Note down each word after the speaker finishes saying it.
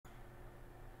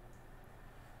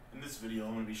In this video,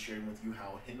 I'm going to be sharing with you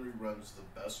how Henry runs the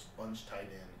best bunch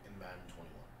tight end in Madden 21.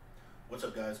 What's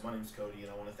up guys, my name is Cody and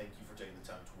I want to thank you for taking the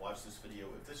time to watch this video.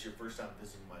 If this is your first time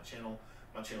visiting my channel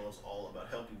is all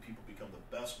about helping people become the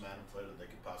best Madden player that they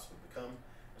could possibly become.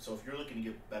 And so if you're looking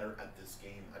to get better at this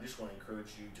game, I just want to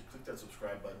encourage you to click that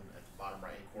subscribe button at the bottom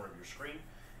right hand corner of your screen.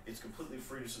 It's completely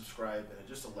free to subscribe and it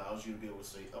just allows you to be able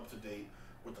to stay up to date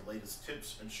with the latest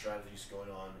tips and strategies going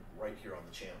on right here on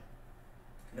the channel.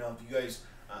 Now, if you guys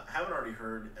haven't already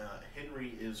heard,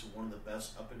 Henry is one of the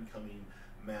best up-and-coming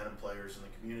Madden players in the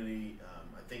community.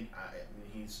 I think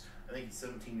he's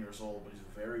 17 years old, but he's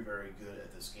very, very good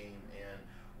at this game. And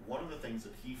one of the things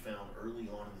that he found early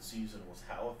on in the season was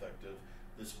how effective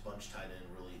this bunch tight end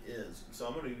really is. And so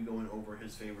I'm going to be going over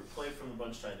his favorite play from the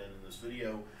bunch tight end in this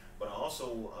video. But I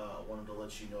also wanted to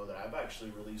let you know that I've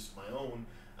actually released my own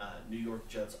New York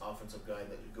Jets offensive guide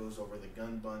that goes over the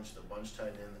gun bunch, the bunch tight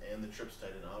end, and the trips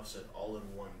tight end offset all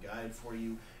in one guide for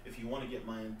you. If you want to get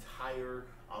my entire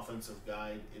offensive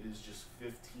guide, it is just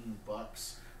 $15,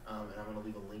 and I'm going to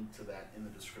leave a link to that in the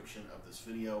description of this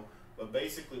video. But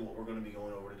basically what we're going to be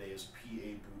going over today is PA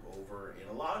boot over, and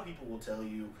a lot of people will tell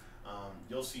you,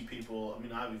 you'll see people, I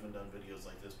mean I've even done videos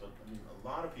like this, but I mean a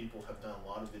lot of people have done a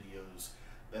lot of videos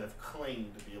that have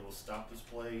claimed to be able to stop this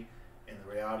play, and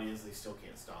the reality is they still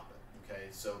can't stop it. Okay,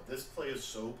 so this play is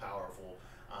so powerful.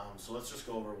 So let's just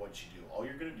go over what you do. All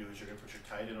you're going to do is you're going to put your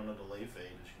tight end on a delay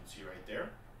fade, as you can see right there.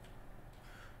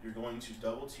 You're going to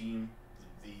double team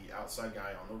the outside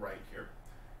guy on the right here,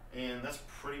 and that's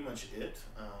pretty much it.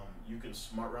 You can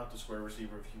smart route the square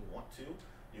receiver if you want to.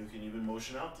 You can even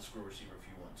motion out the square receiver if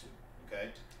you want to.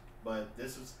 Okay, but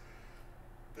this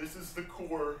is the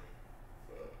core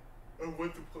of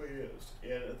what the play is.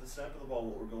 And at the snap of the ball,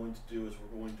 what we're going to do is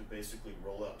we're going to basically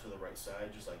roll out to the right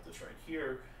side, just like this right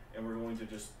here, and we're going to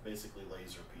just basically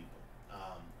laser people.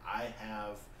 I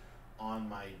have on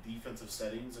my defensive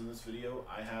settings in this video,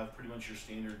 I have pretty much your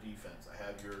standard defense. I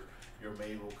have your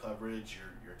Mabel coverage,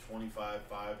 your 25,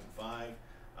 5, and 5.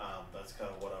 That's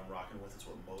kind of what I'm rocking with. It's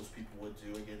what most people would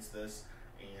do against this.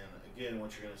 And again,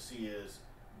 what you're going to see is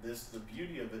this. The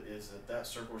beauty of it is that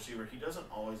circle receiver, he doesn't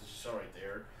always, as you saw right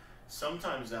there,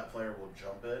 sometimes that player will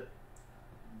jump it,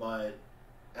 but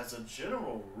as a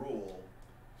general rule,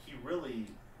 he really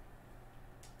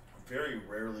very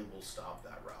rarely will stop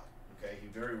that route. Okay, he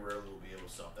very rarely will be able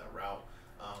to stop that route.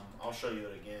 I'll show you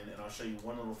it again, and I'll show you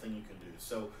one little thing you can do.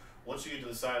 So once you get to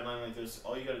the sideline like this,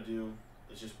 all you got to do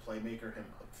is just playmaker him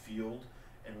upfield.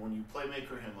 And when you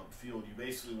playmaker him upfield, you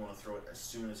basically want to throw it as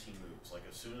soon as he moves. Like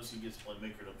as soon as he gets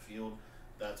playmakered upfield,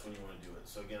 that's when you want to do it.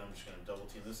 So again, I'm just going to double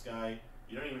team this guy.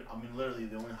 You don't even, I mean, literally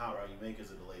the only hot route you make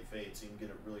is a delayed fade, so you can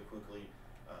get it really quickly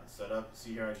set up.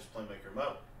 See here, I just playmaker him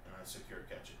up, and I secure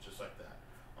catch it, just like that,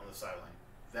 on the sideline.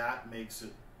 That makes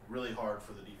it really hard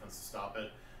for the defense to stop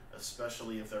it,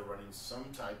 especially if they're running some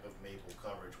type of Maple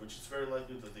coverage, which is very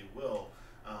likely that they will,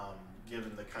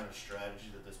 given the kind of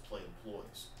strategy that this play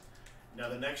employs. Now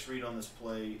the next read on this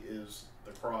play is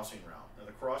the crossing route. Now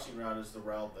the crossing route is the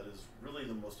route that is really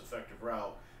the most effective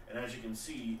route, and as you can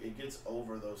see, it gets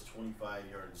over those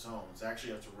 25-yard zones. Actually,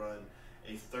 you have to run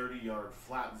a 30-yard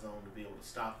flat zone to be able to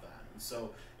stop that. And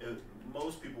so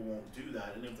most people won't do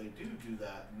that, and if they do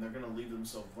that, then they're going to leave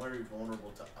themselves very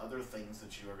vulnerable to other things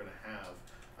that you are going to have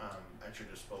at your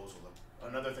disposal.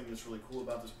 Another thing that's really cool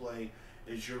about this play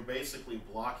is you're basically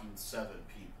blocking 7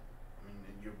 people. I mean,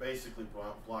 you're basically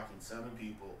blocking 7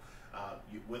 people.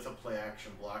 With a play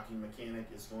action blocking mechanic,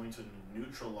 is going to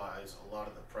neutralize a lot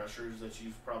of the pressures that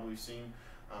you've probably seen.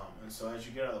 And so as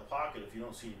you get out of the pocket, if you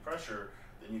don't see any pressure,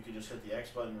 then you can just hit the X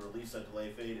button, release that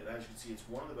delay fade, and as you can see, it's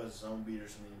one of the best zone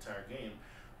beaters in the entire game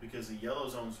because the yellow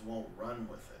zones won't run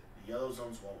with it. The yellow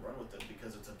zones won't run with it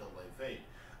because it's a delay fade.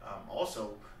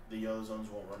 Also, the yellow zones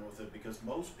won't run with it because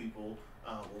most people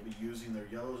will be using their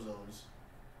yellow zones.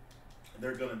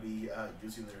 They're going to be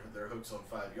using their hooks on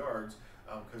 5 yards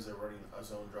because they're running a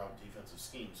zone drop defensive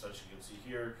scheme. So as you can see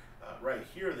here, right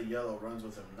here, the yellow runs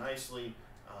with them nicely.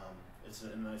 It's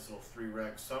a nice little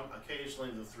 3-rec.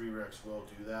 Occasionally the 3-recs will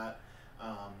do that,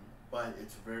 but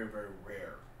it's very, very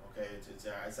rare. Okay,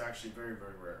 it's actually very,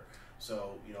 very rare.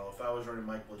 So you know, if I was running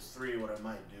Mike Blitz 3, what I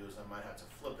might do is I might have to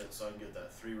flip it so I can get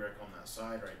that 3-rec on that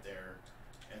side right there,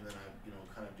 and then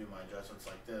I kind of do my adjustments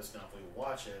like this. Now if we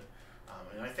watch it,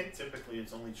 and I think typically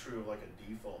it's only true of like a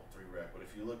default 3-rec, but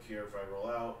if you look here, if I roll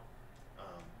out,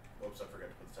 whoops, I forgot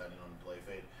to put the tight end on the delay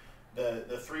fade.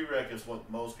 The 3-rec is what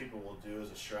most people will do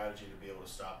as a strategy to be able to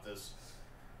stop this.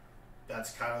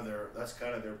 That's kind of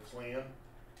their plan.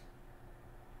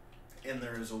 And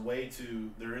there is a way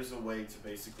to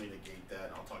basically negate that.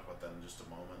 And I'll talk about that in just a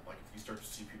moment. Like if you start to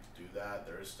see people do that,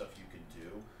 there is stuff you can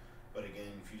do But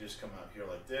again, if you just come out here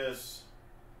like this,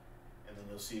 and then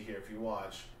you'll see here, if you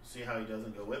watch, see how he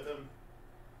doesn't go with him,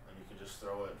 and you can just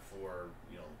throw it for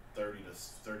 30 to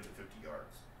 50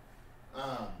 yards.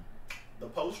 The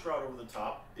post route over the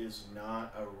top is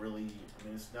not a really,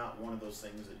 it's not one of those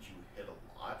things that you hit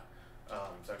a lot.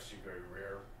 It's actually very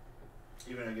rare,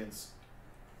 even against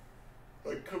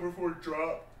like cover 4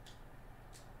 drop.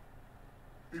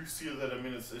 You see that,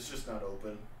 it's just not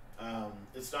open.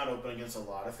 It's not open against a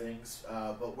lot of things,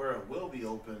 but where it will be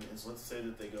open is, let's say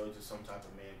that they go to some type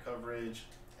of man coverage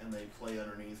and they play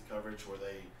underneath coverage where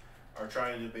they are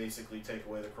trying to basically take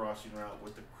away the crossing route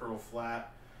with the curl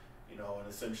flat, and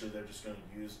essentially they're just going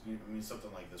to use,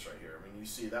 something like this right here. You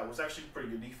see that was actually pretty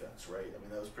good defense, right?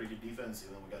 That was pretty good defense,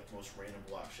 even though we got the most random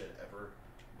block shit ever.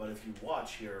 But if you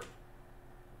watch here,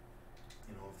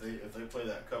 if they play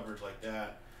that coverage like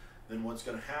that, then what's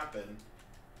going to happen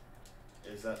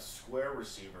is that square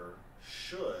receiver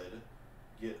should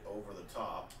get over the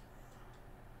top,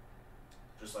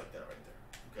 just like that right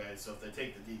there. Okay, so if they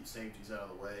take the deep safeties out of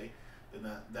the way,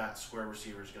 then that square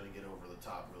receiver is going to get over the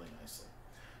top really nicely.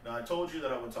 Now, I told you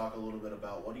that I would talk a little bit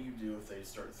about what do you do if they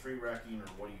start 3-recking, or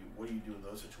what do you do in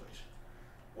those situations.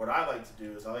 What I like to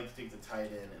do is I like to take the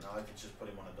tight end and I like to just put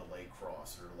him on a delayed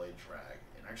cross or delayed drag.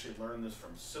 And actually learned this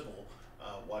from Sybil,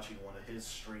 watching one of his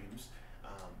streams.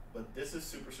 But this is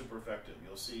super, super effective.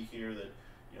 You'll see here that,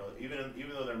 even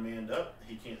though they're manned up,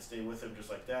 he can't stay with him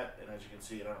just like that. And as you can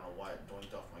see, and I don't know why it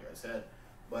doinked off my guy's head,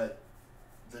 but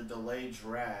the delay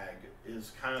drag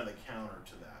is kind of the counter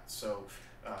to that. So,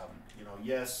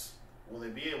 yes, will they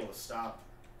be able to stop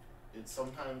it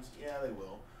sometimes? Yeah, they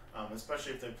will.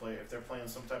 Especially if they're playing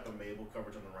some type of Mabel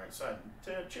coverage on the right side.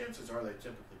 Chances are they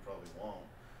typically probably won't.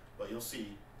 But you'll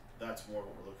see that's more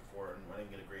what we're looking for. And I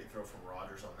didn't get a great throw from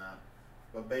Rodgers on that.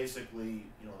 But basically,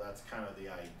 that's kind of the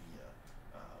idea.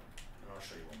 And I'll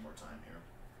show you one more time here.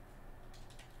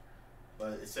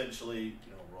 But essentially,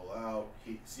 roll out.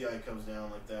 See how he comes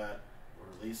down like that. We'll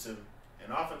release him.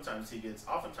 And oftentimes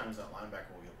that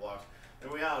linebacker will get blocked. The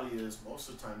reality is, most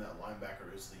of the time that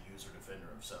linebacker is the user defender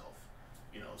himself.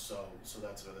 So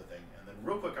that's another thing. And then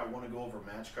real quick, I want to go over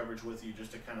match coverage with you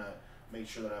just to kind of make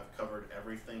sure that I've covered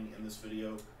everything in this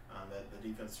video that the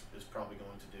defense is probably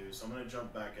going to do. So I'm going to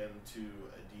jump back into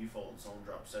a default zone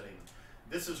drop setting.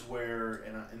 This is where,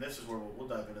 and this is where we'll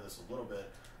dive into this a little bit,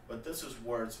 but this is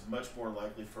where it's much more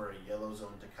likely for a yellow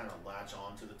zone to kind of latch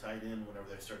on to the tight end whenever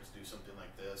they start to do something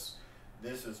like this.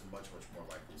 This is much, much more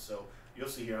likely. So you'll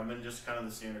see here, I'm in just kind of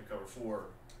the standard cover 4,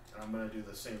 and I'm going to do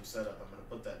the same setup. I'm going to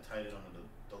put that tight end on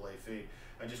the delay fade.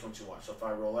 I just want you to watch. So if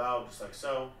I roll out just like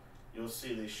so, you'll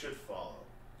see they should follow.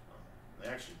 They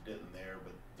actually didn't there,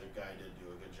 but the guy did do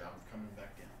a good job of coming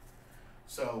back in.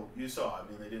 So you saw,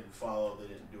 they didn't follow. They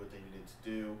didn't do what they needed to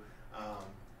do.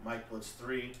 Mike blitz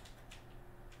 3.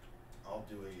 I'll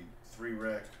do a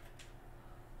 3-rec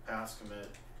pass commit.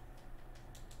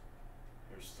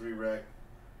 Here's 3-rec.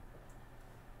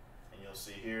 And you'll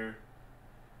see here,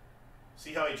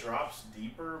 see how he drops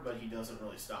deeper, but he doesn't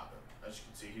really stop him. As you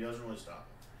can see, he doesn't really stop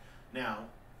him. Now,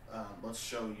 let's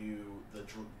show you the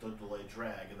delay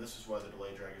drag, and this is why the delay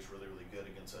drag is really, really good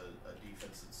against a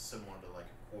defense that's similar to like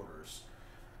a quarters.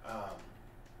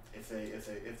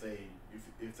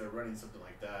 If they're running something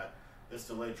like that, this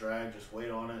delay drag, just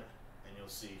wait on it, and you'll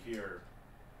see here,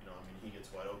 he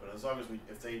gets wide open. As long as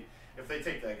if they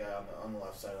take that guy on the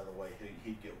left side of the way,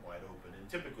 he'd get wide open, and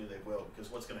typically they will,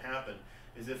 because what's going to happen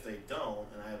is if they don't,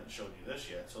 and I haven't showed you this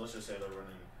yet, so let's just say they're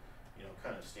running,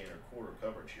 kind of standard quarter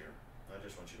coverage here. I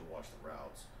just want you to watch the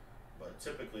routes, but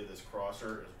typically this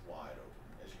crosser is wide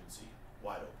open, as you can see,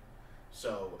 wide open.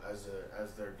 So as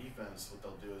their defense, what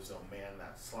they'll do is they'll man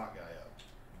that slot guy up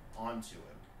onto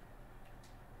him.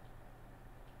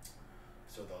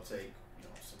 So they'll take,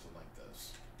 something like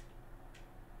this.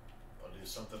 They'll do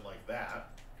something like that,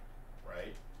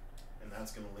 right? And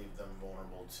that's going to leave them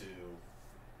vulnerable to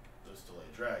this delay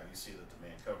drag. You see that the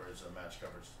man coverage, the match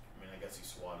coverage, I guess he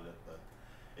swatted it, but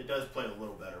it does play a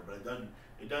little better, but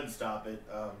it doesn't stop it.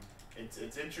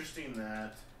 It's interesting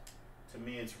that, to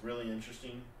me, it's really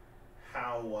interesting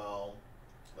how well,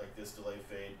 like this delay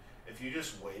fade, if you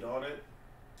just wait on it,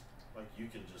 like you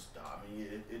can just die.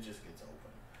 It just gets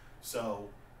open. So,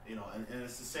 and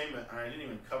it's the same, I didn't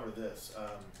even cover this.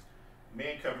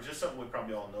 Man coverage is something we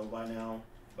probably all know by now,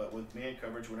 but with man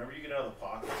coverage, whenever you get out of the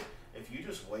pocket, if you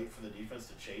just wait for the defense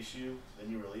to chase you,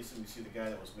 then you release him, you see the guy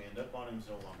that was manned up on him is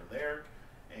no longer there,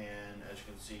 and as you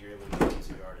can see, you're able to get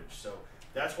easy yardage. So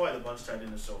that's why the bunch tight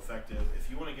end is so effective.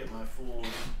 If you want to get my full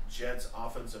Jets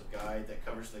offensive guide that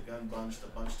covers the gun bunch, the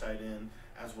bunch tight end,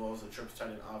 as well as the trips tight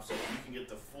end offset. You can get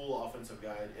the full offensive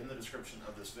guide in the description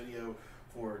of this video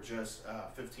for just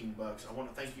 $15. I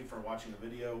want to thank you for watching the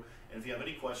video, and if you have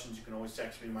any questions, you can always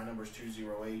text me. My number is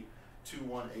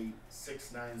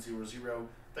 208-218-6900.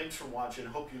 Thanks for watching.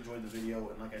 Hope you enjoyed the video,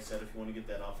 and like I said, if you want to get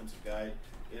that offensive guide,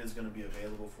 it is going to be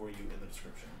available for you in the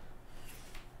description.